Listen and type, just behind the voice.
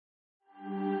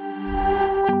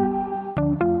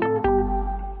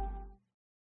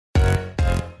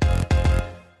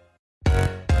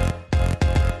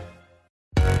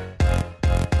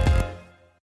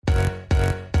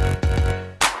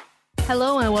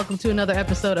Hello and welcome to another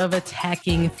episode of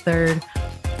Attacking Third.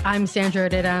 I'm Sandra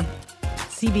Herrera,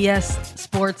 CBS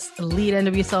Sports lead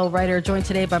NWSL writer, joined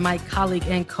today by my colleague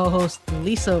and co-host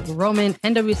Lisa Roman,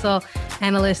 NWSL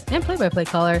analyst and play-by-play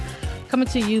caller, coming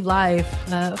to you live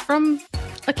from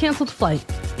a canceled flight.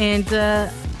 And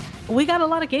we got a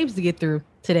lot of games to get through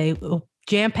today.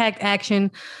 Jam-packed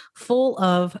action, full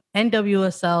of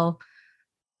NWSL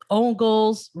own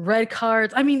goals, red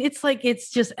cards. I mean, it's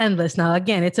just endless now.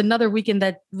 Again, it's another weekend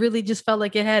that really just felt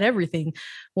like it had everything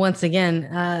once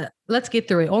again. Let's get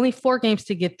through it. Only 4 games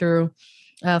to get through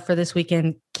for this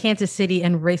weekend. Kansas City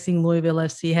and Racing Louisville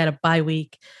FC had a bye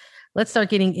week. Let's start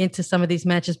getting into some of these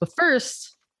matches. But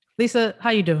first, Lisa,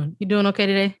 how you doing? You doing okay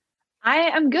today?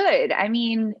 I am good. I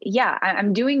mean, yeah,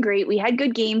 I'm doing great. We had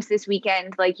good games this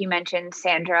weekend, like you mentioned,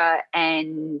 Sandra.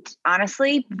 And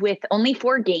honestly, with only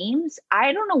 4 games,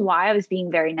 I don't know why I was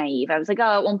being very naive. I was like,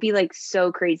 oh, it won't be like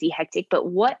so crazy hectic. But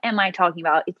what am I talking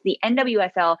about? It's the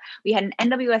NWSL. We had an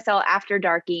NWSL after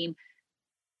dark game.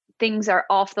 Things are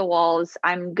off the walls.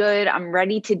 I'm good. I'm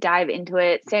ready to dive into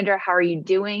it. Sandra, how are you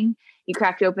doing? You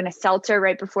cracked open a seltzer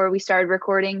right before we started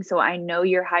recording, so I know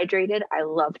you're hydrated. I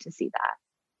love to see that.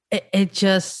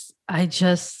 I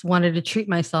just wanted to treat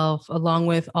myself along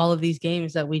with all of these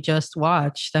games that we just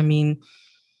watched. I mean,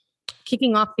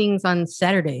 kicking off things on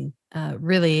Saturday,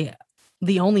 really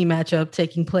the only matchup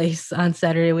taking place on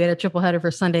Saturday. We had a triple header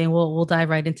for Sunday, and we'll dive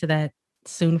right into that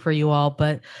soon for you all.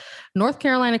 But North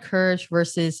Carolina Courage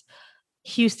versus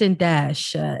Houston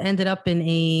Dash ended up in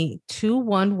a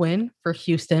 2-1 win for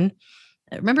Houston.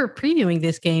 I remember previewing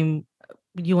this game,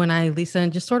 you and I, Lisa,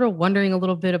 and just sort of wondering a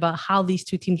little bit about how these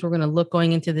two teams were going to look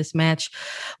going into this match,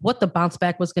 what the bounce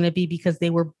back was going to be, because they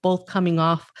were both coming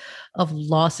off of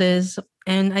losses.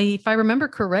 And if I remember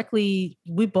correctly,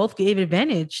 we both gave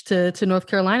advantage to North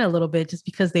Carolina a little bit just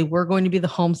because they were going to be the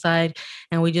home side.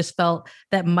 And we just felt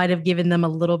that might have given them a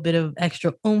little bit of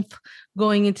extra oomph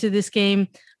going into this game.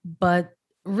 But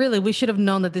really, we should have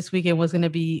known that this weekend was going to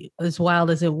be as wild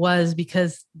as it was,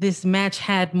 because this match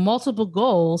had multiple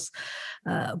goals,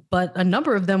 but a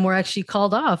number of them were actually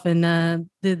called off. And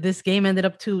this game ended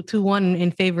up 2-1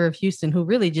 in favor of Houston, who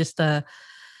really just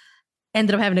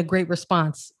ended up having a great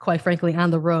response, quite frankly, on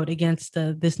the road against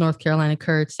this North Carolina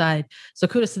Courage side. So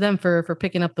kudos to them for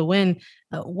picking up the win.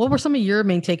 What were some of your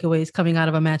main takeaways coming out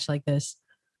of a match like this?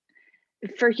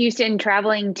 For Houston,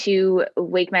 traveling to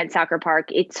Wake Med Soccer Park,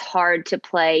 it's hard to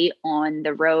play on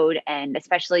the road, and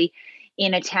especially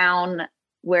in a town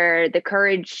where the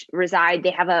Courage reside. They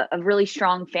have a really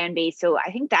strong fan base. So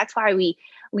I think that's why we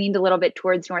leaned a little bit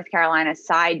towards North Carolina's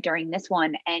side during this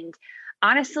one. And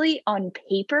honestly, on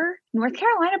paper, North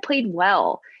Carolina played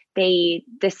well. The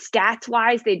stats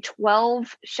wise, they had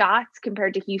 12 shots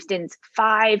compared to Houston's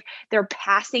 5. Their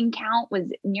passing count was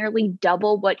nearly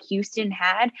double what Houston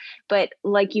had. But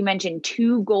like you mentioned,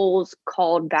 2 goals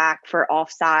called back for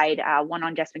offside, one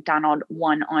on Jess McDonald,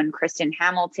 one on Kristen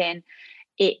Hamilton.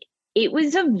 It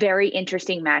was a very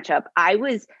interesting matchup. I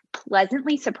was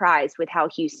pleasantly surprised with how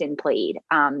Houston played.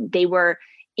 They were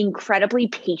incredibly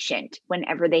patient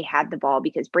whenever they had the ball,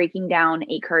 because breaking down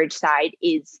a Courage side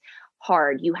is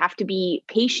hard. You have to be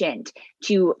patient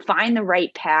to find the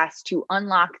right pass to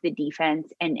unlock the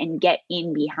defense and get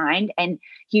in behind. And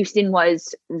Houston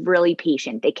was really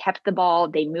patient. They kept the ball.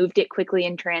 They moved it quickly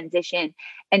in transition.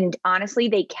 And honestly,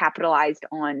 they capitalized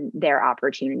on their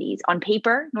opportunities. On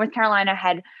paper, North Carolina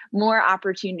had more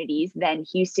opportunities than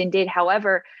Houston did.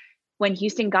 However, when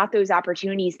Houston got those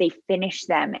opportunities, they finished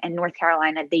them, and North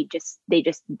Carolina, they just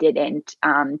didn't.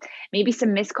 Maybe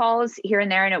some missed calls here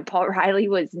and there. I know Paul Riley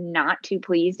was not too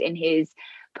pleased in his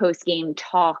post-game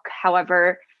talk.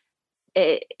 However,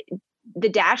 the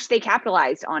Dash, they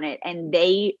capitalized on it, and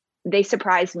they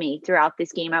surprised me throughout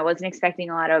this game. I wasn't expecting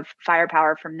a lot of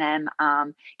firepower from them.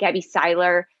 Gabby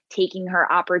Seiler taking her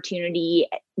opportunity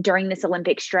during this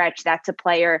Olympic stretch. That's a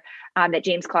player that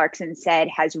James Clarkson said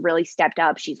has really stepped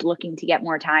up. She's looking to get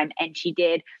more time, and she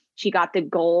did. She got the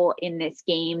goal in this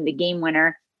game, the game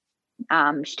winner.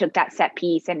 She took that set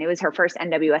piece, and it was her first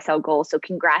NWSL goal. So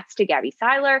congrats to Gabby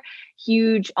Seiler.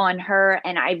 Huge on her.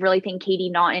 And I really think Katie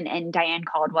Naughton and Diane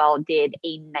Caldwell did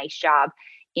a nice job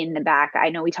in the back. I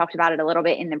know we talked about it a little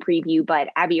bit in the preview, but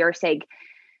Abby Erceg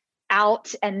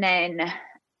out, and then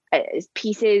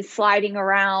pieces sliding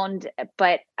around,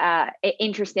 but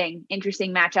interesting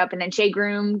matchup. And then Shea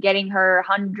Groom getting her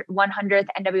 100th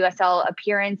NWSL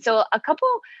appearance. So a couple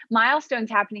milestones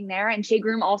happening there, and Shea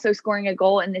Groom also scoring a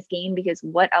goal in this game, because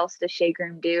what else does Shea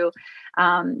Groom do?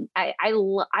 I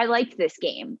liked this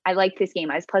game. I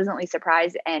was pleasantly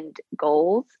surprised, and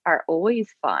goals are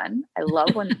always fun. I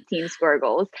love when teams score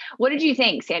goals. What did you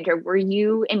think, Sandra? Were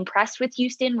you impressed with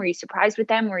Houston? Were you surprised with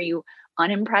them? Were you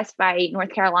unimpressed by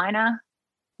North Carolina?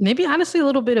 Maybe honestly a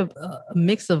little bit of a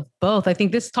mix of both. I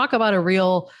think talk about a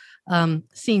real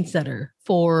scene setter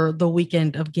for the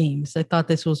weekend of games. I thought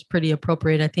this was pretty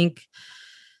appropriate. I think,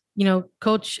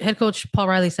 head coach Paul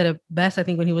Riley said it best, I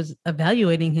think, when he was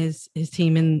evaluating his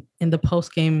team in the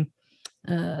post-game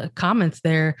comments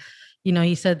there.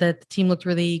 He said that the team looked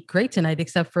really great tonight,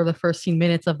 except for the first few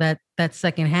minutes of that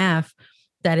second half,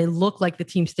 that it looked like the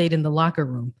team stayed in the locker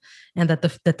room, and that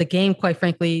the game, quite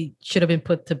frankly, should have been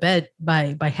put to bed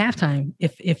by halftime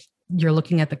if you're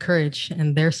looking at the Courage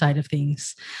and their side of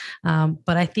things.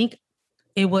 But I think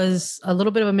it was a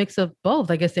little bit of a mix of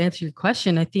both. I guess, to answer your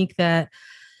question, I think that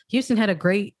Houston had a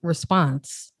great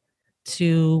response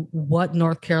to what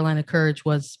North Carolina Courage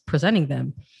was presenting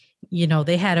them.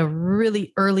 They had a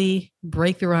really early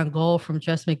breakthrough on goal from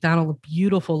Jess McDonald, a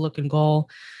beautiful looking goal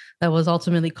that was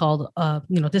ultimately called,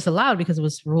 disallowed because it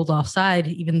was ruled offside,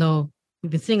 even though we've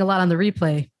been seeing a lot on the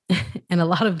replay and a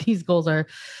lot of these goals are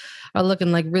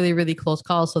looking like really, really close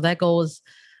calls. So that goal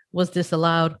was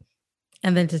disallowed.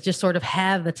 And then to just sort of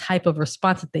have the type of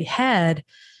response that they had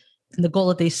and the goal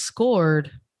that they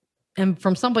scored, and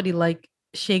from somebody like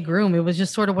Shea Groom, it was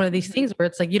just sort of one of these things where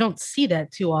it's like, you don't see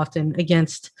that too often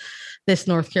against this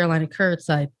North Carolina Courage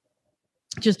side.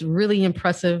 Just really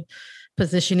impressive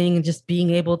positioning and just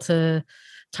being able to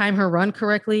time her run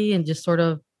correctly and just sort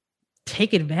of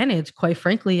take advantage, quite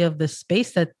frankly, of the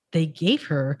space that they gave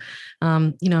her.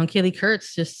 And Kaylee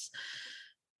Kurtz just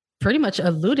pretty much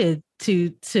alluded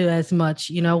to as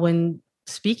much, when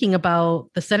speaking about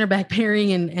the center back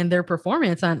pairing and their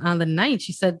performance on the night.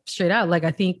 She said straight out, like,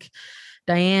 I think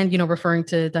Diane, referring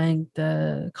to Diane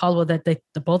Caldwell, that the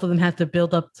both of them have to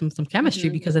build up some chemistry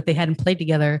because that they hadn't played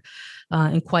together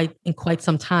in quite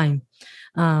some time.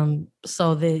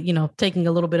 So taking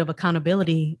a little bit of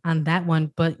accountability on that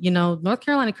one. But North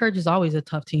Carolina Courage is always a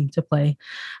tough team to play.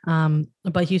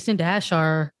 But Houston Dash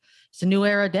it's a new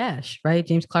era Dash, right?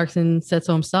 James Clarkson said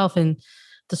so himself, and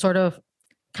to sort of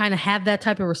kind of have that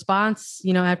type of response,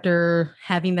 after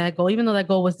having that goal, even though that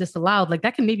goal was disallowed, like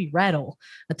that can maybe rattle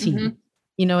a team. Mm-hmm.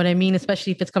 You know what I mean?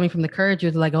 Especially if it's coming from the Courage,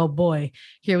 you're like, oh boy,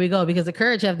 here we go. Because the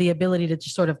Courage have the ability to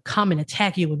just sort of come and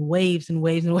attack you with waves and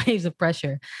waves and waves of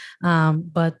pressure.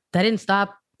 But that didn't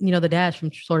stop, the Dash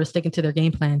from sort of sticking to their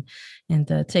game plan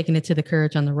and taking it to the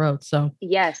Courage on the road. So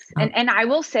yes. And I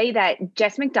will say that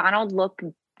Jess McDonald looked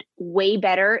way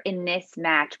better in this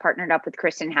match, partnered up with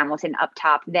Kristen Hamilton up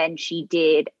top, than she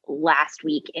did last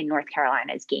week in North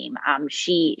Carolina's game.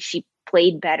 She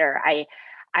played better.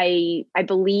 I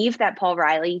believe that Paul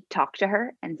Riley talked to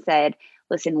her and said,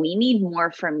 listen, we need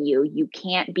more from you. You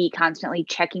can't be constantly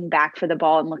checking back for the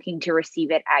ball and looking to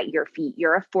receive it at your feet.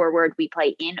 You're a forward. We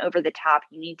play in over the top.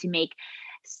 You need to make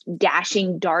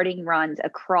dashing, darting runs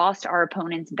across our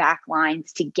opponent's back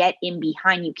lines to get in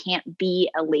behind. You can't be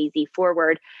a lazy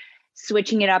forward.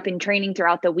 Switching it up in training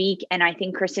throughout the week. And I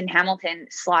think Kristen Hamilton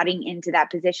slotting into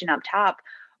that position up top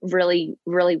really,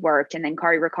 really worked. And then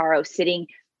Kari Recaro sitting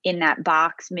in that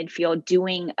box midfield,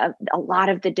 doing a lot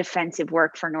of the defensive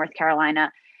work for North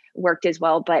Carolina worked as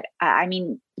well. But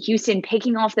Houston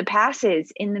picking off the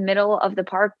passes in the middle of the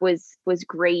park was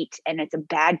great. And it's a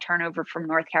bad turnover from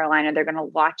North Carolina. They're going to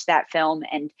watch that film,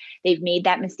 and they've made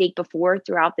that mistake before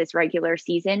throughout this regular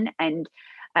season. And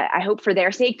I hope for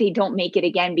their sake, they don't make it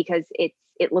again, because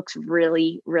it looks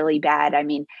really, really bad.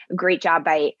 Great job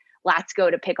by Latsko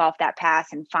to pick off that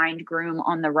pass and find Groom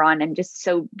on the run, and just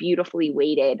so beautifully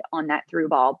weighted on that through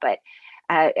ball. But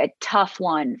a tough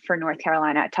one for North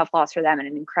Carolina, a tough loss for them, and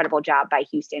an incredible job by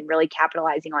Houston, really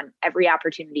capitalizing on every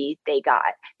opportunity they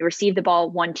got. They receive the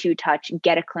ball, 1-2 touch,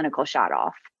 get a clinical shot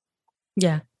off.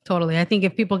 Yeah, totally. I think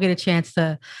if people get a chance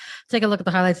to take a look at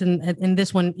the highlights in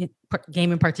this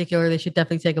game in particular, they should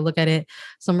definitely take a look at it.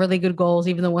 Some really good goals,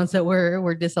 even the ones that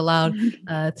were disallowed.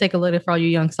 Take a look at, for all you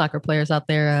young soccer players out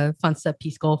there, a fun set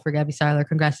piece goal for Gabby Seiler.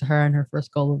 Congrats to her on her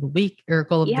first goal of the week, or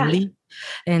goal of the league.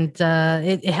 And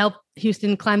it helped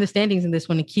Houston climb the standings in this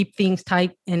one and keep things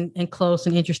tight and close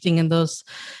and interesting in those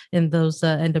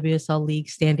NWSL league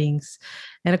standings.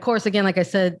 And of course, again, like I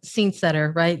said, scene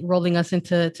setter, right? Rolling us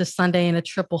into Sunday in a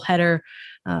triple header.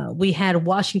 We had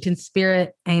Washington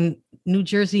Spirit and New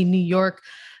Jersey, New York.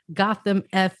 Gotham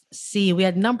FC. We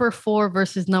had number 4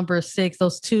 versus number 6,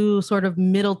 those two sort of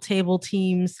middle table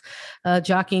teams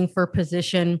jockeying for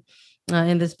position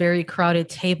in this very crowded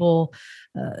table.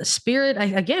 Spirit,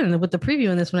 again, with the preview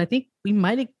in this one, I think we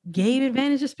might have gave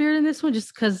advantage of Spirit in this one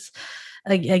just because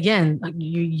again,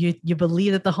 you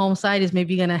believe that the home side is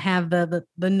maybe going to have the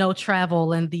no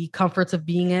travel and the comforts of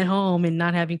being at home and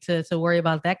not having to worry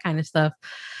about that kind of stuff.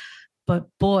 But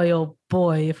boy, oh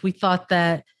boy, if we thought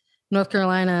that North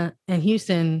Carolina and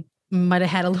Houston might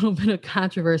have had a little bit of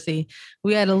controversy,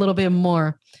 we had a little bit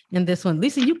more in this one.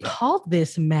 Lisa, you called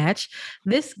this match.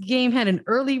 This game had an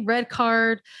early red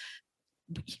card.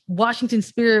 Washington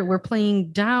Spirit were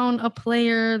playing down a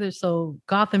player, so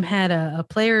Gotham had a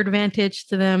player advantage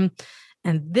to them.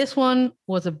 And this one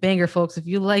was a banger, folks. If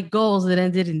you like goals that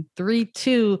ended in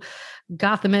 3-2,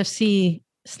 Gotham FC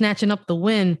snatching up the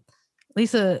win.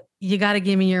 Lisa, you got to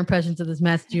give me your impressions of this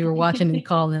match that you were watching and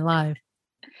calling it live.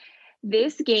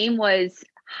 This game was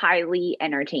highly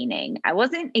entertaining. I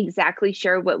wasn't exactly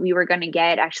sure what we were going to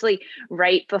get. Actually,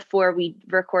 right before we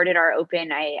recorded our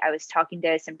open, I was talking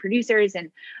to some producers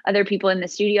and other people in the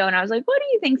studio, and I was like, what do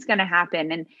you think's going to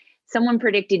happen? And someone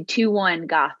predicted 2-1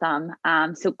 Gotham.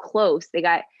 So close. They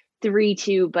got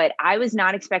 3-2, but I was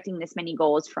not expecting this many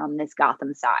goals from this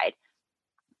Gotham side.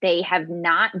 They have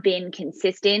not been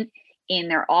consistent in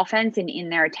their offense and in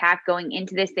their attack going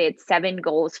into this. They had 7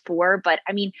 goals for, but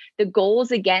I mean, the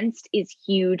goals against is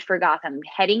huge for Gotham.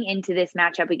 Heading into this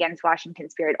matchup against Washington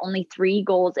Spirit, only 3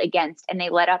 goals against, and they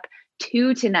let up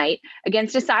 2 tonight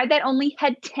against a side that only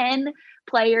had 10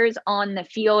 players on the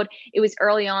field. It was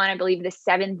early on, I believe the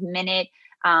 7th minute,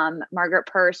 Margaret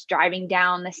Purse driving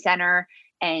down the center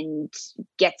and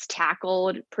gets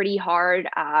tackled pretty hard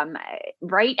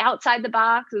right outside the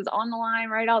box. It was on the line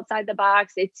right outside the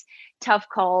box. It's tough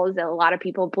calls. A lot of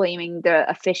people blaming the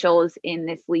officials in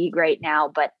this league right now,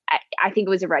 but I think it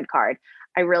was a red card.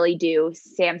 I really do.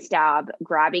 Sam Staub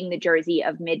grabbing the jersey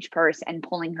of Midge Purse and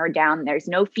pulling her down. There's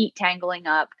no feet tangling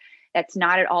up. That's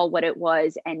not at all what it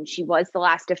was. And she was the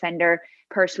last defender.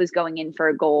 Purse was going in for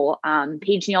a goal.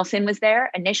 Paige Nielsen was there,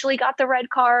 initially got the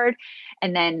red card,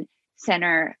 and then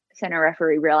center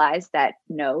referee realized that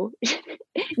no,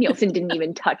 Nielsen didn't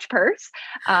even touch Purse.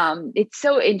 It's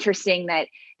so interesting that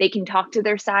they can talk to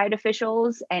their side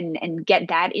officials and get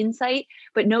that insight,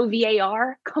 but no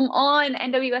VAR. Come on,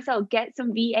 NWSL, get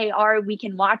some VAR. We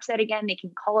can watch that again. They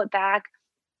can call it back.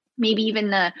 Maybe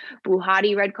even the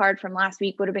Buhati red card from last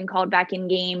week would have been called back in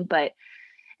game, but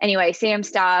anyway, Sam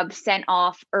Staub sent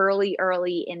off early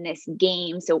in this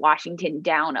game. So Washington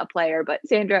down a player, but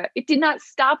Sandra, it did not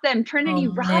stop them. Trinity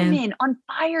Rodman on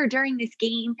fire during this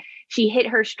game. She hit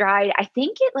her stride. I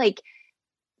think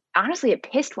honestly, it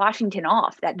pissed Washington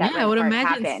off that I would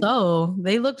imagine happened. So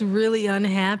they looked really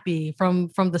unhappy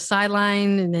from the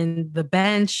sideline and then the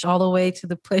bench all the way to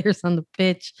the players on the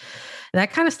pitch.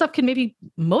 That kind of stuff can maybe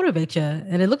motivate you.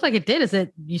 And it looked like it did. Is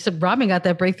that you said Rodman got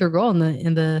that breakthrough goal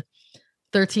in the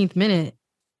 13th minute.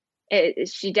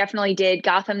 She definitely did.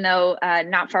 Gotham, though,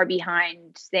 not far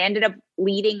behind. They ended up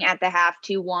leading at the half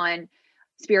 2-1.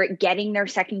 Spirit getting their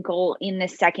second goal in the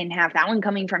second half. That one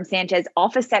coming from Sanchez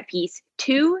off a set piece.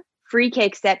 2 free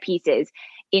kick set pieces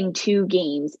in 2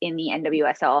 games in the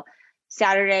NWSL.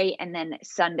 Saturday and then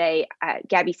Sunday,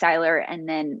 Gabby Seiler and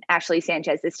then Ashley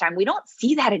Sanchez this time. We don't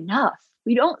see that enough.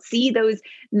 We don't see those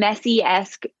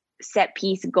Messi-esque set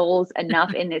piece goals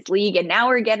enough in this league, and now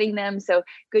we're getting them. So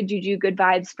good juju, good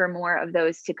vibes for more of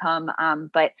those to come.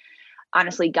 But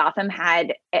honestly, Gotham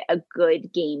had a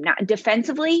good game. Not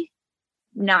defensively,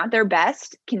 not their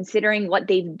best considering what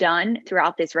they've done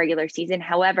throughout this regular season.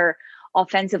 However,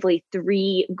 offensively,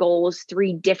 3 goals,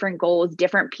 3 different goals,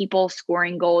 different people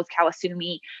scoring goals.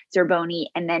 Kawasumi, Zerboni,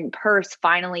 and then Purse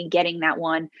finally getting that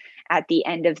one at the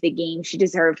end of the game. She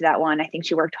deserved that one. I think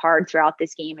she worked hard throughout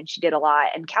this game and she did a lot.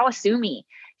 And Kawasumi,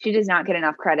 she does not get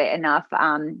enough credit enough.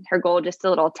 Her goal, just a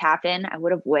little tap in. I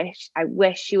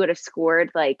wish she would have scored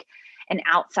like an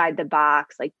outside the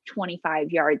box, like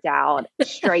 25 yards out,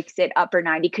 strikes it upper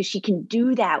 90, because she can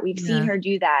do that. We've seen her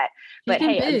do that. But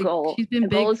hey, big. A goal. She's been a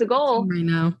big goal is a goal right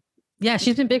now. Yeah,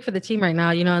 she's been big for the team right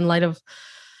now. In light of,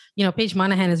 Paige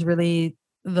Monahan is really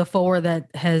the forward that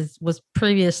was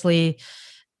previously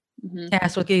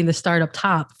tasked with getting the start up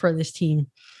top for this team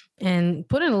and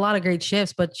put in a lot of great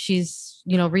shifts, but she's,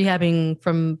 rehabbing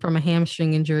from a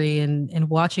hamstring injury and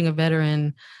watching a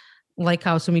veteran like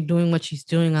Kawasumi doing what she's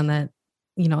doing on that,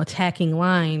 attacking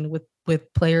line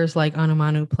with players like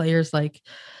Anumanu, players like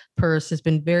Purse has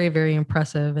been very, very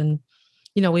impressive. And,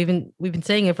 we've been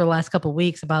saying it for the last couple of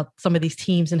weeks about some of these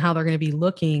teams and how they're going to be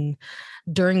looking.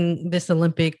 during this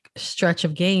Olympic stretch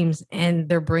of games, and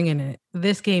they're bringing it.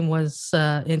 This game was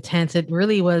intense. It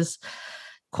really was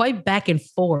quite back and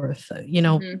forth,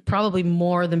 probably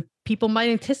more than people might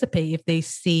anticipate if they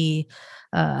see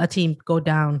a team go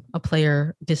down a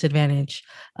player disadvantage.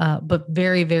 But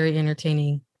very, very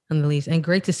entertaining on the least. And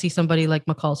great to see somebody like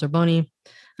McCall Zerboni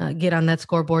get on that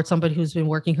scoreboard, somebody who's been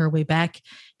working her way back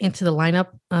into the lineup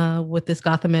with this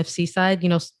Gotham FC side.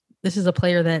 This is a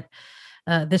player that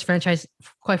this franchise,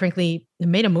 quite frankly,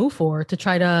 made a move for to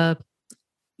try to,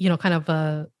 kind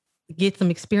of get some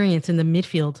experience in the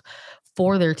midfield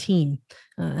for their team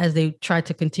as they try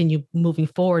to continue moving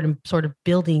forward and sort of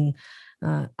building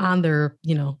on their,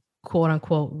 quote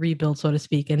unquote rebuild, so to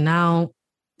speak. And now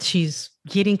she's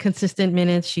getting consistent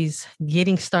minutes. She's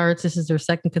getting starts. This is her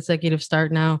second consecutive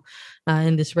start now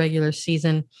in this regular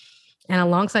season. And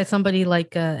alongside somebody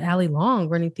like Ali Long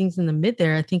running things in the mid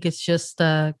there, I think it's just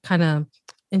kind of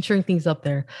ensuring things up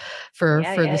there for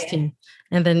this team.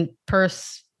 And then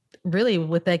Purse, really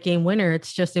with that game winner,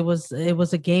 it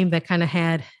was a game that kind of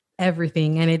had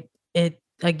everything. And it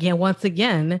again, once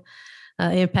again,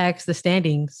 impacts the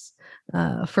standings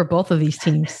for both of these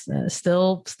teams.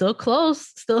 Still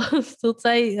close, still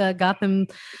tight. Got them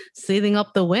sealing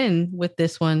up the win with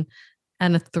this one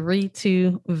and a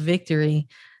 3-2 victory.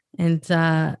 And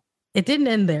it didn't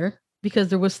end there because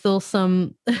there was still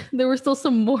some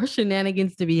more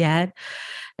shenanigans to be had.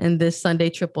 And this Sunday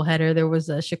triple header, there was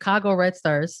a Chicago Red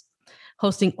Stars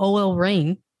hosting OL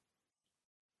Reign.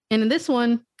 And in this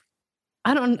one,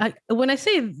 when I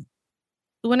say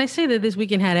that this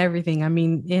weekend had everything, I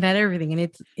mean, it had everything.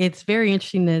 And it's very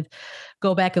interesting to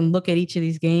go back and look at each of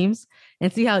these games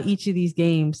and see how each of these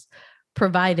games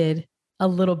provided a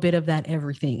little bit of that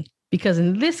everything. Because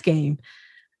in this game,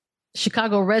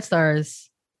 Chicago Red Stars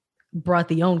brought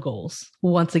the own goals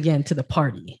once again to the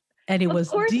party. And it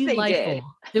was delightful.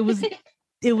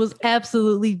 It was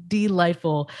absolutely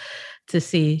delightful to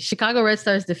see. Chicago Red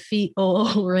Stars defeat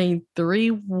OL Reign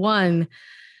 3-1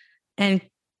 and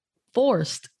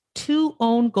forced 2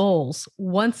 own goals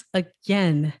once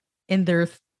again in their.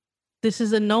 This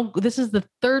is the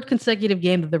third consecutive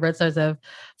game that the Red Stars have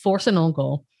forced an own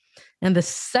goal, and the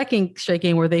second straight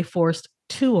game where they forced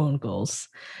 2 own goals.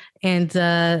 And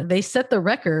they set the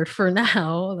record for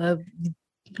now.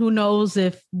 Who knows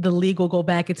if the league will go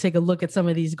back and take a look at some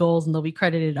of these goals and they'll be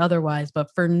credited otherwise. But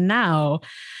for now,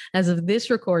 as of this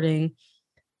recording,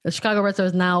 the Chicago Red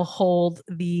Stars now hold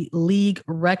the league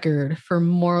record for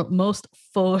most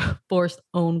forced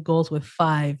own goals with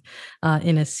 5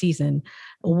 in a season.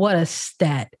 What a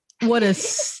stat. What a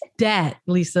stat,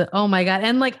 Lisa. Oh my God.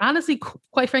 And honestly,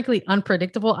 quite frankly,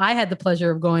 unpredictable. I had the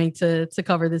pleasure of going to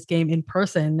cover this game in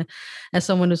person as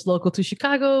someone who's local to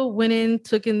Chicago, went in,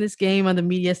 took in this game on the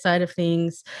media side of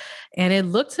things. And it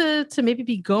looked to maybe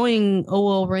be going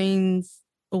OL Reign's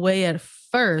way at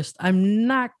first. I'm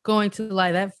not going to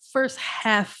lie. That first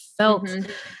half felt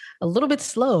a little bit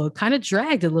slow, kind of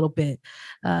dragged a little bit.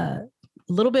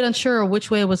 A little bit unsure which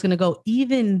way it was going to go,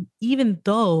 even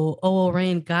though OL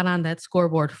Reign got on that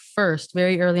scoreboard first,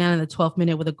 very early on in the 12th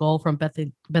minute with a goal from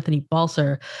Bethany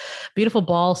Balser. Beautiful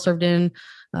ball served in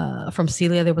from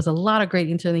Celia. There was a lot of great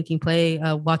interlinking play,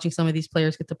 watching some of these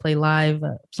players get to play live,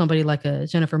 somebody like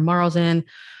Jennifer Marlzan,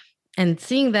 and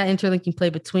seeing that interlinking play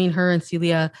between her and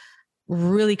Celia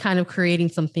really kind of creating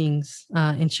some things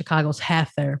in Chicago's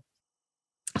half there.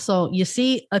 So you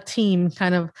see a team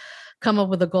kind of come up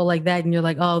with a goal like that, and you're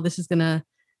like, oh, this is going to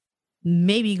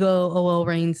maybe go OL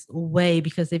Reign's way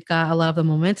because they've got a lot of the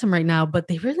momentum right now, but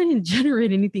they really didn't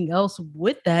generate anything else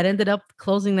with that. Ended up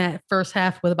closing that first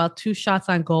half with about 2 shots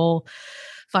on goal,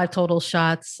 5 total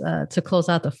shots to close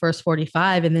out the first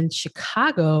 45. And then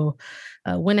Chicago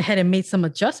went ahead and made some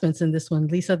adjustments in this one.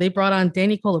 Lisa, they brought on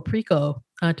Danny Colaprico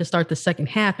to start the second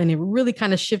half, and it really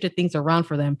kind of shifted things around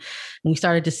for them. And we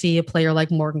started to see a player like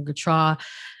Morgan Gautrat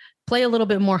play a little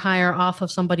bit more higher off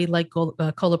of somebody like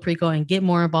Colaprico and get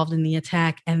more involved in the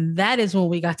attack. And that is when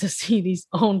we got to see these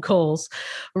own goals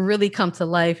really come to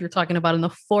life. You're talking about in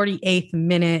the 48th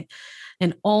minute,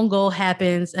 an own goal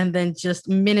happens. And then just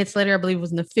minutes later, I believe it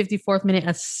was in the 54th minute,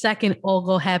 a second own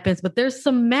goal happens. But there's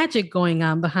some magic going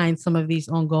on behind some of these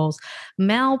own goals.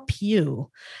 Mal Pugh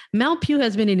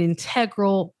has been an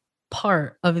integral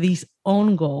part of these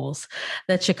own goals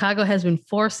that Chicago has been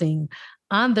forcing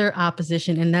on their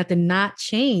opposition, and that did not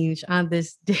change on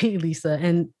this day, Lisa.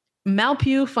 And Mal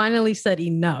Pugh finally said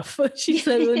enough. She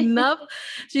said enough.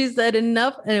 She said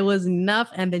enough, and it was enough.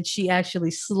 And then she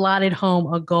actually slotted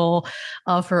home a goal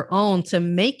of her own to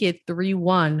make it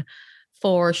 3-1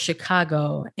 for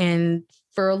Chicago. And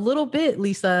for a little bit,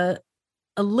 Lisa,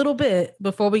 a little bit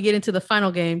before we get into the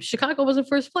final game, Chicago was in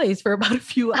first place for about a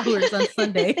few hours on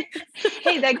Sunday.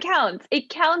 Hey, that counts. It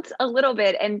counts a little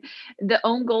bit. And the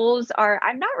own goals are,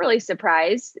 I'm not really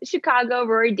surprised. Chicago,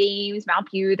 Rory Dames,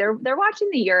 Malpew, they're watching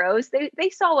the Euros. They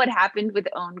saw what happened with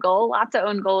own goal, lots of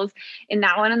own goals in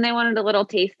that one, and they wanted a little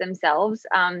taste themselves.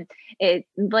 It,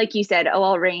 like you said,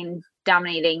 OL Reign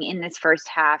dominating in this first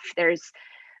half. There's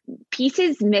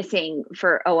pieces missing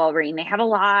for OL Reign. They have a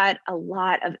lot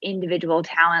of individual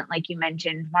talent, like you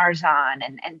mentioned, Marzan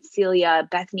and Celia,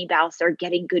 Bethany Balser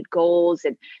getting good goals,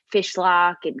 and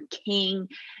Fishlock and King,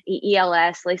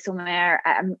 ELS, Les Sommer.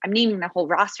 I'm naming the whole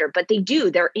roster, but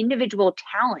their individual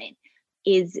talent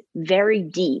is very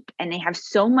deep and they have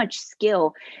so much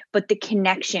skill, but the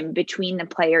connection between the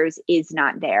players is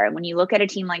not there. And when you look at a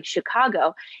team like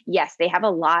Chicago, yes, they have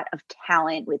a lot of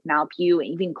talent with Malpew and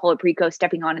even Colaprico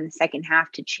stepping on in the second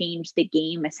half to change the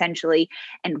game essentially,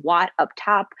 and Watt up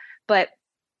top. But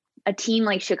a team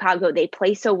like Chicago, they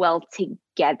play so well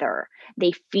together.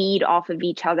 They feed off of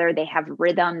each other. They have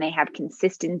rhythm. They have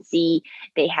consistency.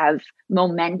 They have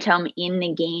momentum in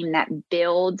the game that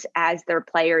builds as their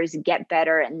players get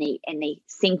better and they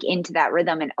sink into that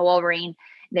rhythm. And OL Reign,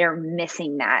 they're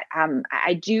missing that.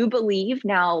 I do believe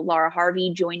now Laura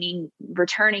Harvey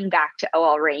returning back to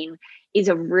OL Reign is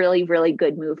a really, really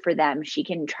good move for them. She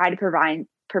can try to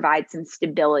provide some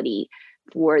stability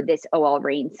for this OL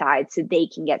Reign side so they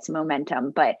can get some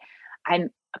momentum. But I'm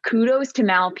kudos to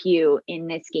Malpew in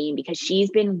this game because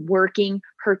she's been working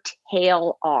her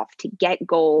tail off to get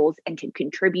goals and to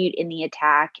contribute in the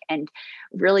attack and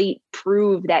really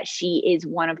prove that she is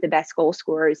one of the best goal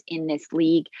scorers in this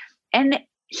league. And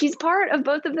she's part of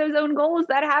both of those own goals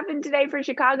that happened today for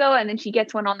Chicago. And then she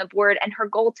gets one on the board, and her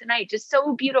goal tonight, just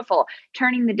so beautiful,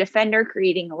 turning the defender,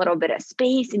 creating a little bit of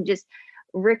space and just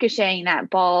ricocheting that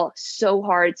ball so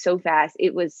hard, so fast.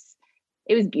 It was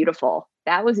beautiful.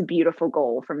 That was a beautiful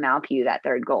goal from Malpew, that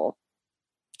third goal.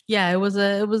 Yeah, it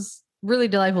was really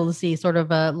delightful to see sort of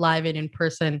live and in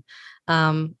person.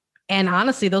 And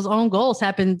honestly, those own goals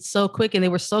happened so quick and they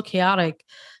were so chaotic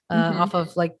off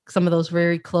of like some of those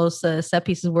very close set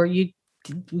pieces where we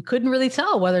couldn't really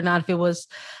tell whether or not if it was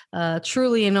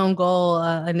truly an own goal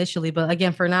initially. But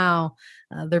again, for now,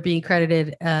 they're being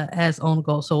credited as own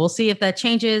goal. So we'll see if that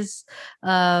changes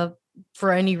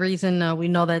for any reason. We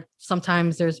know that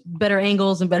sometimes there's better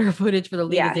angles and better footage for the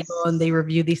league as they go and they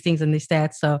review these things and these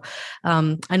stats. So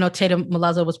I know Tatum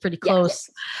Milazzo was pretty close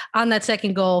on that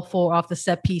second goal off the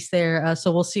set piece there.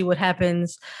 So we'll see what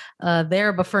happens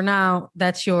there. But for now,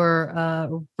 that's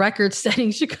your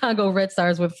record-setting Chicago Red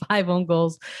Stars with 5 own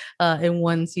goals in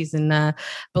one season.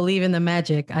 Believe in the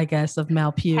magic, I guess, of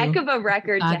Malpew. Heck of a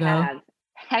record to have.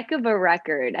 Heck of a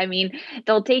record. I mean,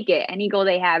 they'll take it, any goal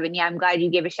they have. And yeah, I'm glad you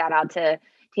gave a shout out to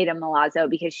Tatum Milazzo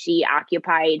because she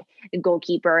occupied the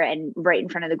goalkeeper and right in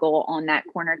front of the goal on that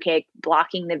corner kick,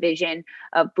 blocking the vision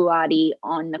of Buati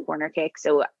on the corner kick.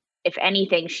 So if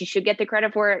anything, she should get the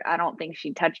credit for it. I don't think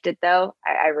she touched it though.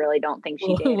 I really don't think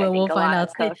she did. We'll find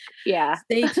out.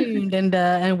 Stay tuned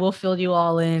and we'll fill you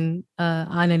all in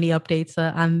on any updates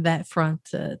on that front.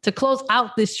 To close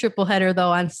out this triple header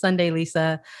though on Sunday,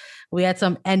 Lisa, we had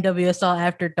some NWSL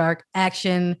After Dark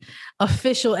action,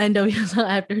 official NWSL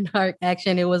After Dark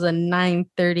action. It was a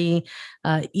 9:30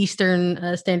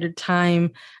 Eastern Standard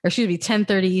Time, or excuse me,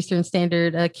 10:30 Eastern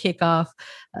Standard kickoff.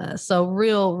 So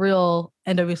real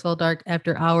NWSL Dark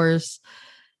After Hours.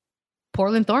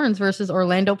 Portland Thorns versus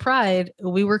Orlando Pride.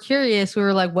 We were curious. We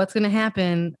were like, what's going to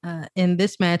happen in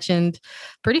this match? And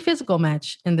pretty physical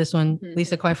match in this one,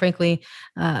 Lisa, quite frankly.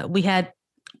 We had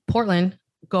Portland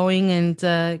going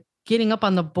and getting up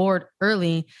on the board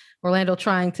early, Orlando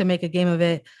trying to make a game of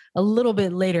it a little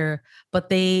bit later, but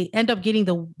they end up getting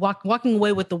the walking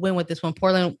away with the win with this one.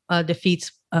 Portland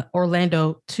defeats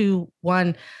Orlando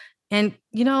 2-1. And,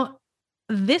 you know,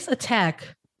 this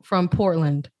attack from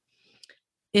Portland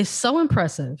is so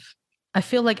impressive. I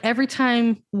feel like every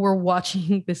time we're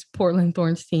watching this Portland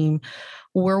Thorns team,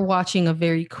 we're watching a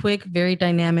very quick, very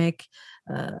dynamic,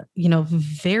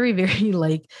 very, very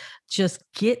like just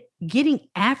getting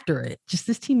after it. Just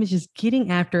this team is just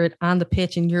getting after it on the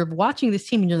pitch. And you're watching this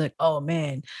team and you're like, oh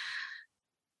man,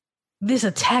 this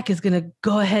attack is going to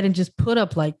go ahead and just put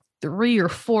up like 3 or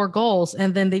 4 goals.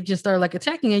 And then they just start like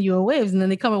attacking at you in waves. And then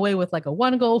they come away with like a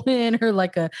 1-goal win or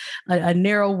like a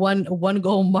narrow one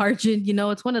goal margin. You know,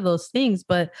 it's one of those things,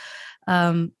 but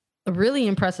really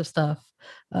impressive stuff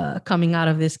coming out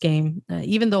of this game.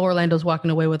 Even though Orlando's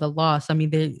walking away with a loss, I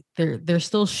mean, they're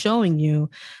still showing you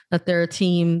that they're a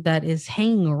team that is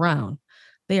hanging around.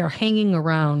 They are hanging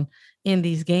around in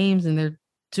these games and they're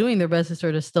doing their best to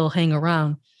sort of still hang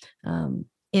around.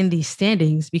 in these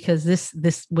standings, because this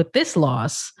with this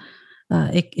loss,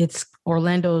 it's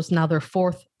Orlando's now their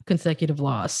fourth consecutive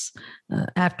loss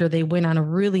after they went on a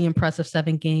really impressive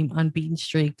 7-game unbeaten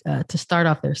streak to start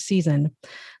off their season.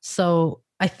 So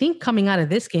I think coming out of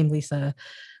this game, Lisa,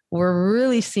 we're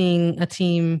really seeing a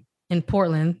team in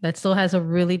Portland that still has a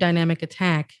really dynamic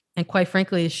attack. And quite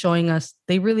frankly, is showing us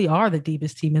they really are the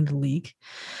deepest team in the league.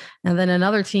 And then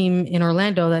another team in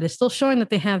Orlando that is still showing that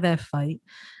they have that fight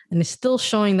and is still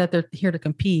showing that they're here to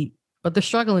compete, but they're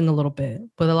struggling a little bit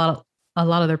with a lot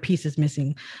of their pieces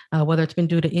missing, whether it's been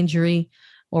due to injury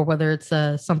or whether it's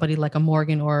somebody like a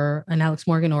Morgan or an Alex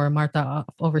Morgan or a Martha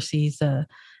overseas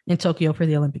in Tokyo for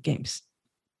the Olympic Games.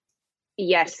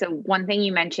 Yes. So one thing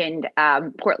you mentioned,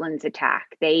 Portland's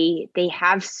attack. They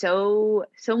have so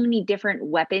many different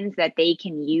weapons that they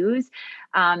can use,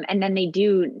 and then they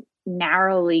do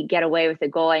narrowly get away with a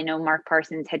goal. I know Mark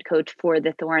Parsons, head coach for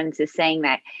the Thorns, is saying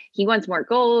that he wants more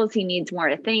goals. He needs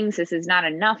more things. This is not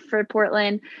enough for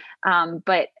Portland,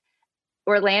 but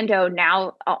Orlando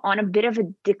now on a bit of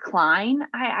a decline.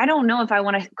 I don't know if I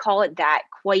want to call it that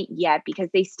quite yet, because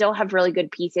they still have really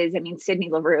good pieces. I mean, Sydney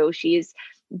Leroux, she's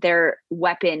their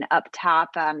weapon up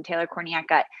top. Taylor Korniak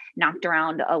got knocked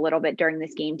around a little bit during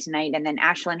this game tonight. And then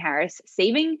Ashlyn Harris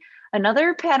saving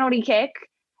another penalty kick.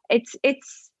 It's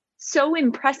so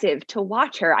impressive to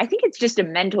watch her. I think it's just a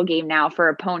mental game now for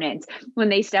opponents when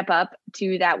they step up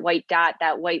to that white dot,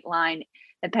 that white line,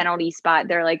 the penalty spot.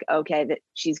 They're like, okay, that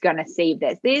she's going to save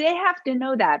this. They have to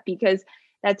know that, because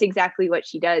that's exactly what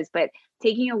she does. But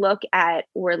taking a look at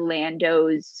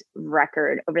Orlando's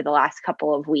record over the last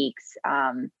couple of weeks,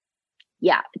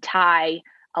 tie,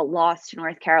 a loss to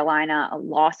North Carolina, a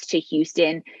loss to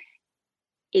Houston.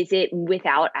 Is it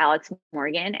without Alex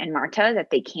Morgan and Marta that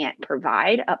they can't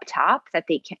provide up top, that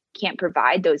they can't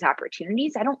provide those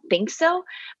opportunities? I don't think so,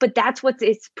 but that's what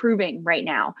it's proving right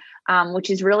now, which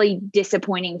is really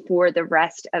disappointing for the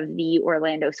rest of the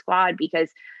Orlando squad, because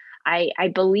I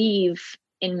believe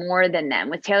in more than them.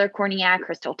 With Taylor Korniak,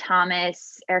 Crystal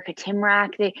Thomas, Erica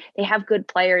Timrak, they have good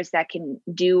players that can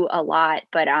do a lot.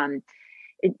 But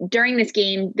during this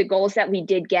game, the goals that we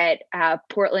did get,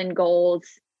 Portland goals,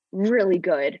 really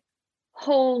good.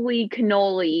 Holy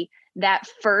cannoli. That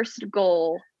first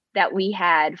goal that we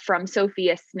had from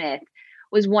Sophia Smith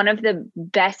was one of the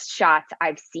best shots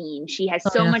I've seen. She has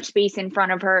so much space in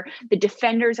front of her. The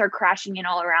defenders are crashing in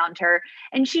all around her,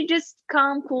 and she just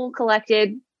calm, cool,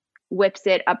 collected, whips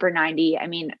it upper 90. I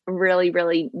mean, really,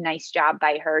 really nice job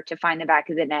by her to find the back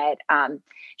of the net.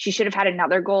 She should have had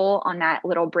another goal on that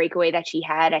little breakaway that she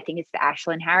had. I think it's the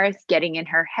Ashlyn Harris getting in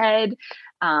her head,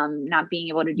 not being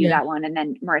able to do that one. And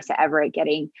then Marissa Everett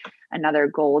getting another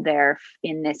goal there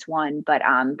in this one. But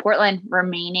Portland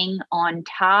remaining on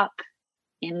top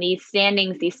in these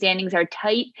standings. These standings are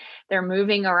tight. They're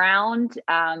moving around.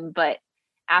 But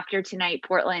after tonight,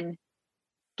 Portland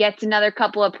gets another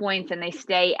couple of points and they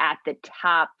stay at the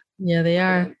top. Yeah, they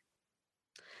are.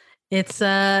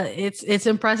 It's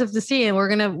impressive to see, and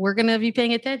we're gonna be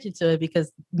paying attention to it,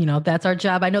 because that's our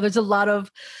job. I know there's a lot.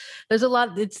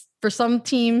 It's for some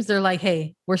teams, they're like,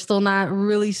 hey, we're still not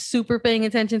really super paying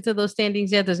attention to those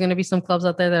standings yet. There's gonna be some clubs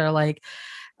out there that are like,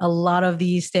 a lot of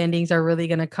these standings are really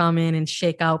gonna come in and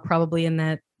shake out probably in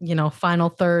that final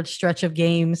third stretch of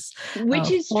games, which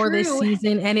is for true. This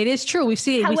season. And it is true.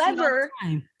 However,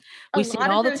 we see it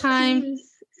all the time. Teams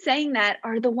saying that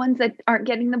are the ones that aren't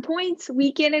getting the points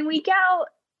week in and week out.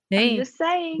 I'm just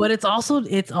saying. But it also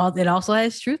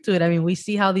has truth to it. I mean, we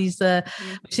see how these we've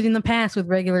seen in the past with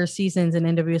regular seasons in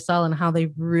NWSL and how they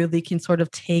really can sort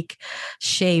of take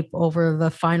shape over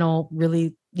the final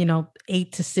really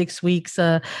 8 to 6 weeks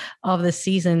of the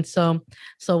season. So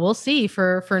we'll see.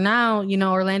 For now,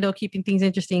 Orlando keeping things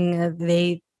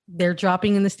interesting. They're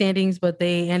dropping in the standings, but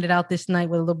they ended out this night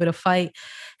with a little bit of fight,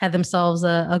 had themselves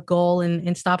a goal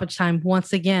in stoppage time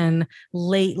once again,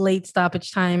 late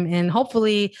stoppage time. And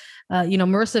hopefully,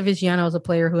 Marissa Vigiano is a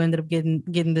player who ended up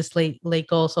getting this late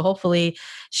goal. So hopefully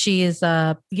she is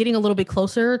getting a little bit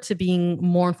closer to being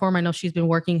more informed. I know she's been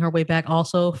working her way back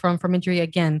also from injury.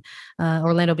 Again,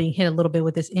 Orlando being hit a little bit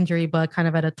with this injury, but kind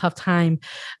of at a tough time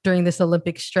during this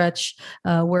Olympic stretch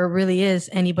where it really is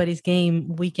anybody's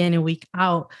game week in and week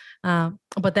out.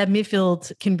 But that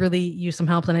midfield can really use some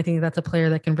help. And I think that's a player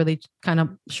that can really kind of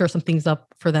shore some things up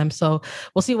for them. So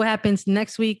we'll see what happens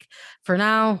next week. For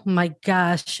now, my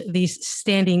gosh, these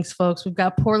standings, folks, we've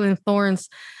got Portland Thorns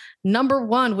number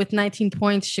 1 with 19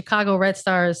 points, Chicago Red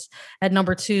Stars at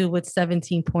number 2 with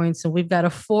 17 points. And we've got a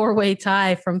 4-way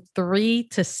tie from 3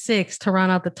 to 6 to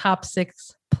round out the top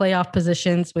 6 playoff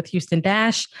positions with Houston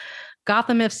Dash,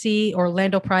 Gotham FC,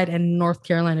 Orlando Pride, and North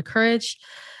Carolina Courage.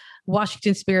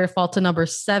 Washington Spirit fall to number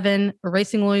 7.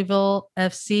 Racing Louisville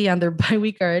FC on their bye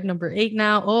week are at number 8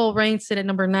 now. OL Reigns sit at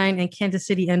number 9, and Kansas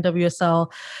City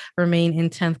NWSL remain in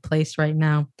 10th place right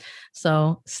now.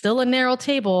 So still a narrow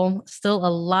table, still a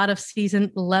lot of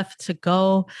season left to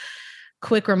go.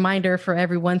 Quick reminder for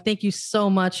everyone. Thank you so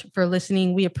much for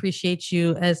listening. We appreciate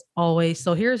you as always.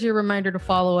 So here's your reminder to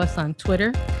follow us on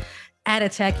Twitter at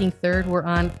Attacking Third. We're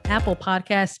on Apple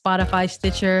Podcasts, Spotify,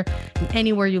 Stitcher, and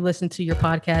anywhere you listen to your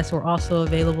podcast. We're also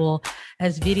available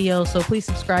as video. So please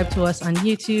subscribe to us on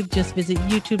YouTube. Just visit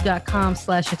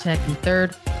youtube.com/Attacking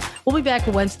Third. We'll be back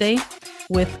Wednesday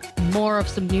with more of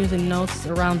some news and notes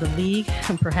around the league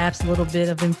and perhaps a little bit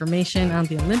of information on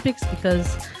the Olympics,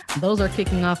 because those are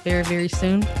kicking off very, very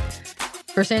soon.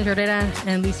 For Sandra Herrera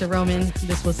and Lisa Roman,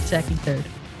 this was Attacking Third.